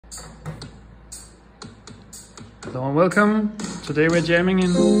Hello and welcome. Today we're jamming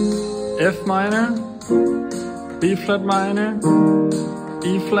in F minor, B flat minor,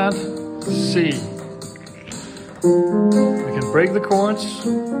 E flat, C. We can break the chords.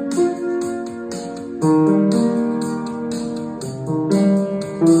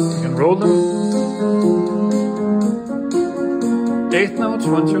 We can roll them. Eighth notes,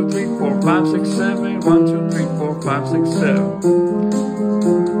 1, 2, 3, 4, 5, 6, 7, 1, 2, 3, 4, 5, 6, 7.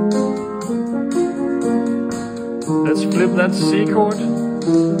 Let's flip that C chord.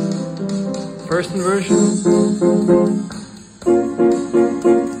 First inversion.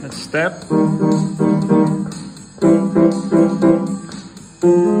 Let's step.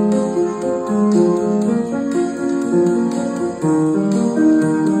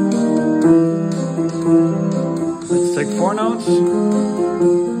 Let's take 4 notes.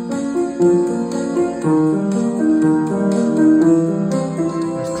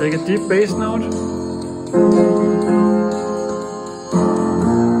 Let's take a deep bass note.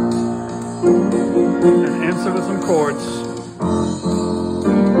 And answer with some chords.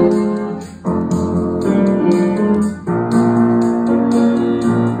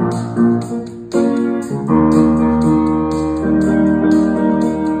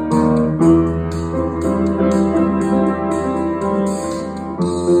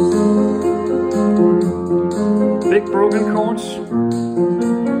 Big broken chords.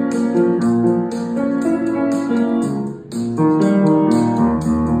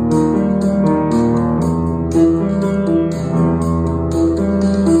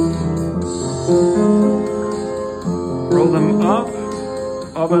 Roll them up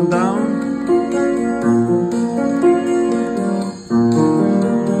and down.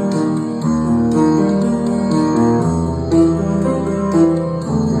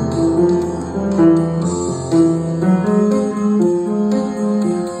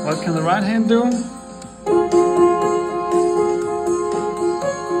 What can the right hand do?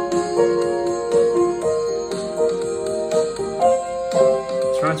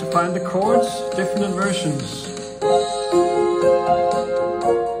 Try to find the chords, different inversions.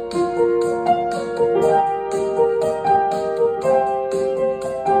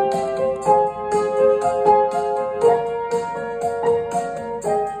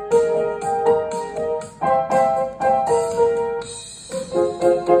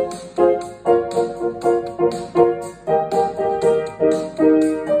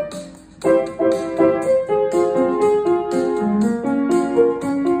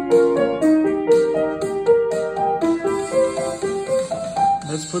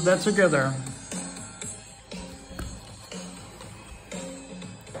 Let's put that together.